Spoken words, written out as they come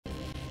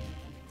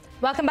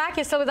Welcome back.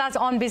 You're still with us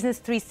on Business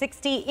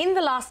 360. In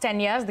the last 10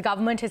 years, the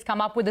government has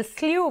come up with a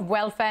slew of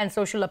welfare and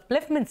social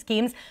upliftment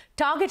schemes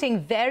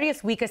targeting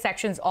various weaker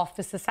sections of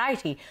the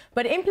society.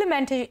 But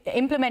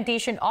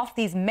implementation of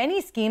these many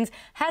schemes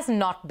has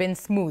not been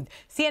smooth.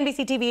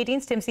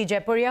 CNBC-TV18's Timsi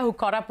Jaipuria, who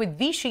caught up with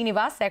V.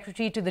 Srinivas,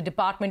 Secretary to the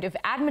Department of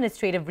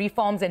Administrative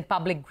Reforms and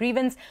Public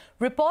Grievance,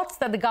 reports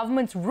that the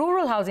government's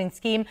rural housing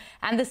scheme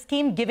and the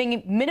scheme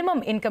giving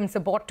minimum income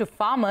support to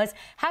farmers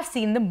have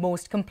seen the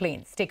most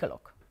complaints. Take a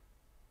look.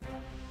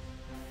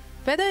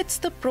 Whether it's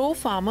the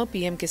pro-farmer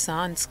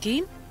PM-Kisan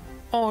scheme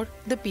or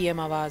the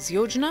PM-Awas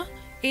Yojana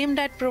aimed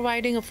at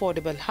providing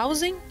affordable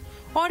housing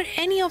or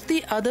any of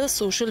the other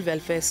social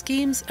welfare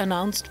schemes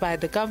announced by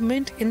the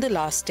government in the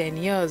last 10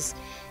 years,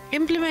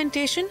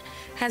 implementation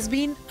has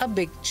been a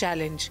big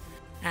challenge.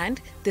 And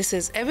this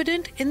is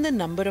evident in the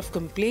number of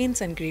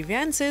complaints and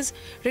grievances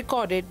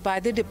recorded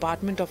by the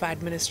Department of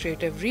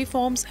Administrative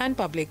Reforms and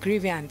Public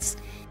Grievance.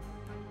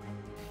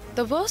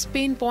 The worst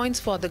pain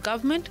points for the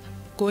government,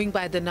 going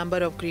by the number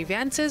of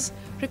grievances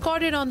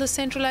recorded on the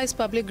Centralized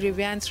Public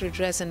Grievance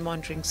Redress and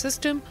Monitoring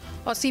System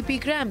or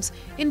CP-GRAMS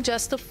in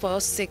just the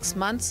first 6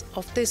 months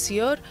of this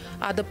year,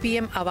 are the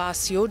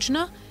PM-Awas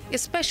Yojana,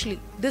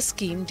 especially the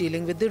scheme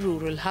dealing with the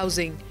rural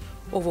housing.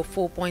 Over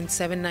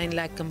 4.79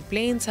 lakh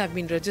complaints have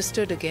been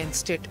registered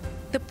against it.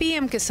 The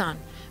PM-Kisan,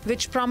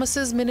 which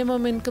promises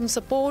minimum income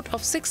support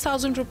of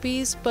 6,000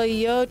 rupees per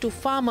year to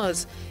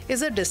farmers,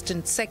 is a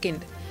distant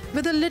second,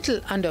 with a little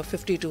under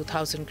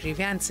 52,000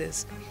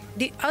 grievances.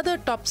 The other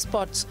top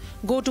spots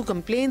go to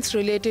complaints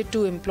related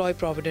to Employee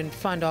Provident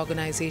Fund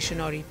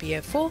Organization or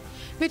EPFO,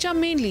 which are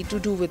mainly to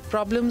do with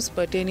problems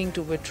pertaining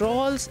to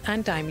withdrawals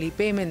and timely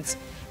payments,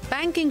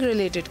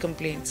 banking-related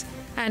complaints,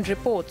 and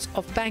reports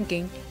of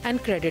banking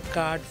and credit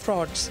card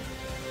frauds.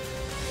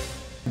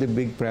 The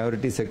big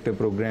priority sector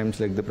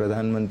programs like the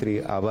Pradhan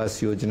Mantri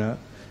Awas Yojana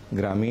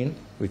Gramin,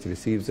 which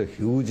receives a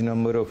huge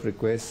number of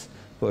requests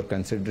for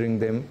considering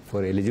them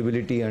for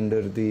eligibility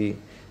under the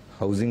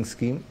housing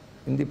scheme.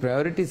 In the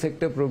priority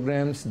sector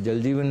programs, Jal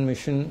Jeevan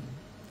Mission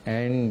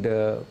and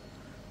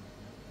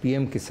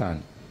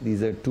PM-Kisan,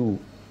 these are two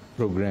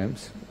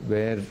programs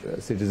where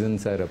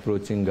citizens are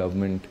approaching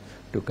government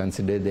to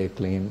consider their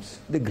claims.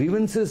 The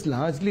grievances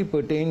largely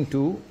pertain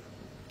to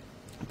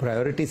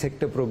priority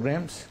sector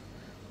programs,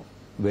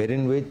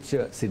 wherein which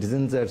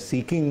citizens are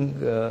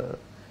seeking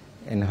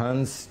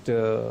enhanced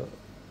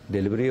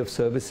delivery of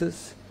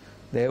services.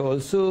 There are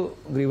also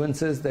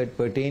grievances that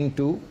pertain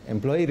to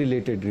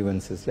employee-related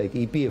grievances like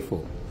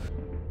EPFO.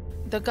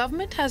 The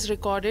government has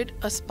recorded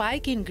a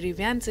spike in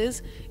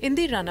grievances in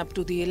the run-up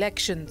to the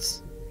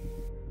elections.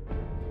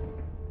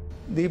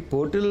 The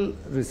portal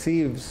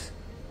receives,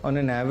 on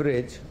an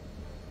average,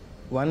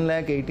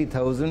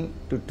 1,80,000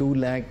 to 2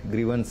 lakh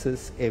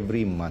grievances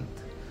every month.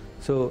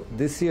 So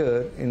this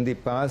year, in the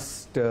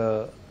past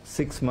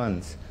 6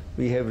 months,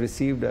 we have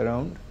received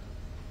around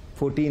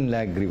 14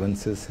 lakh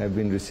grievances have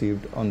been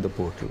received on the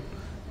portal.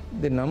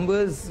 The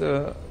numbers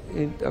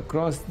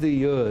across the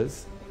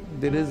years,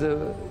 there is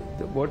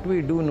what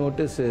we do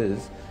notice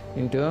is,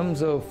 in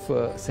terms of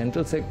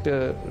central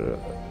sector,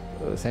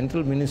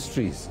 central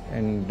ministries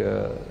and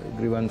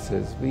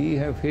grievances, we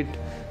have hit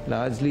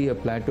largely a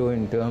plateau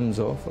in terms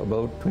of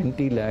about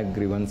 20 lakh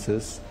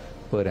grievances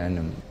per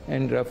annum,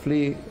 and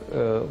roughly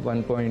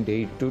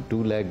 1.8 to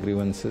 2 lakh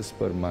grievances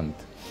per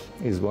month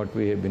is what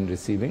we have been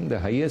receiving. The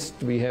highest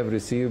we have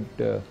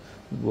received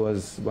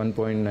was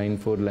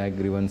 1.94 lakh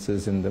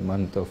grievances in the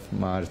month of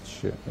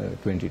March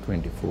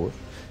 2024.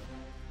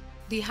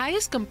 The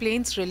highest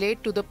complaints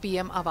relate to the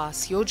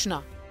PM-Awas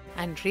Yojana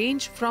and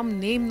range from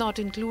name not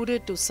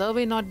included to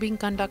survey not being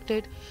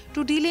conducted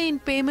to delay in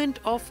payment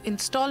of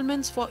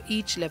installments for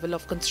each level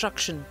of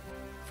construction.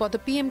 For the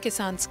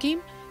PM-Kisan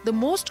scheme, the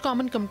most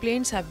common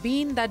complaints have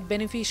been that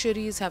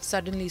beneficiaries have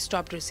suddenly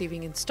stopped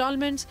receiving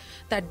installments,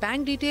 that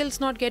bank details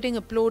not getting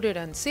uploaded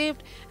and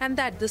saved, and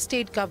that the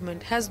state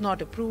government has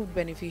not approved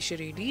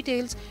beneficiary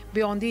details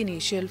beyond the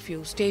initial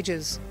few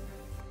stages.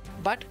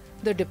 But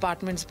the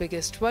department's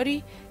biggest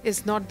worry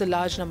is not the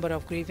large number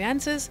of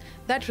grievances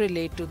that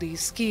relate to these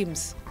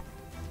schemes.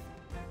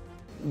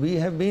 We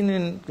have been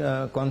in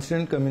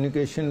constant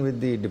communication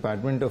with the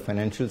Department of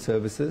Financial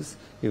Services.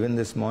 Even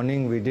this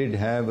morning we did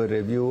have a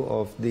review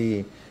of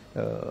the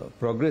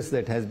progress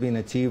that has been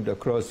achieved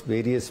across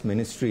various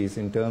ministries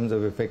in terms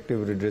of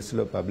effective redressal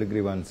of public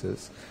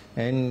grievances.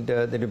 And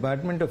the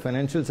Department of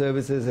Financial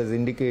Services has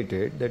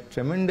indicated that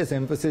tremendous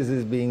emphasis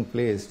is being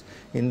placed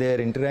in their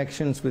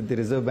interactions with the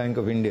Reserve Bank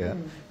of India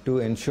to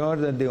ensure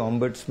that the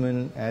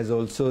Ombudsman, as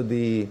also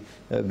the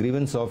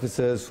grievance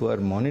officers who are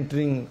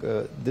monitoring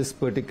this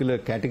particular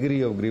category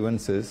of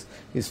grievances,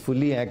 is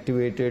fully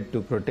activated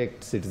to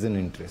protect citizen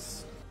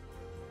interests.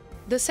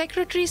 The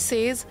Secretary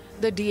says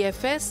the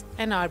DFS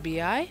and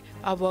RBI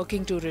are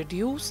working to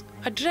reduce,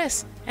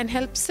 address and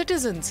help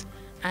citizens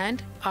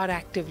and are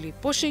actively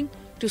pushing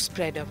to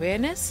spread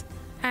awareness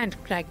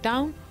and crack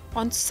down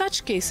on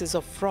such cases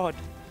of fraud.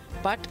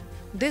 But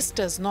this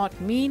does not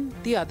mean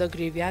the other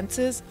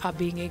grievances are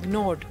being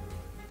ignored.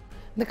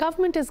 The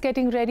government is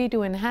getting ready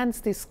to enhance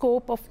the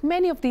scope of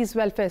many of these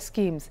welfare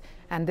schemes,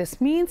 and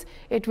this means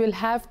it will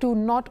have to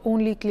not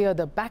only clear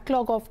the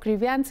backlog of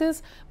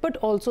grievances but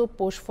also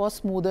push for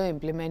smoother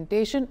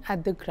implementation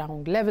at the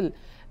ground level.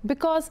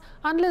 Because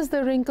unless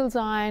the wrinkles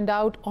are ironed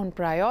out on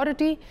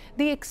priority,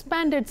 the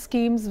expanded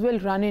schemes will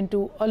run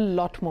into a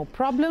lot more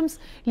problems,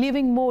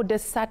 leaving more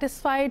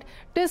dissatisfied,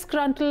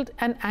 disgruntled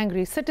and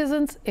angry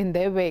citizens in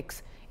their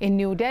wakes. In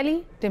New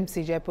Delhi,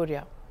 Timsi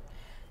Jaipuria.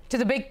 To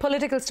the big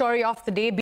political story of the day.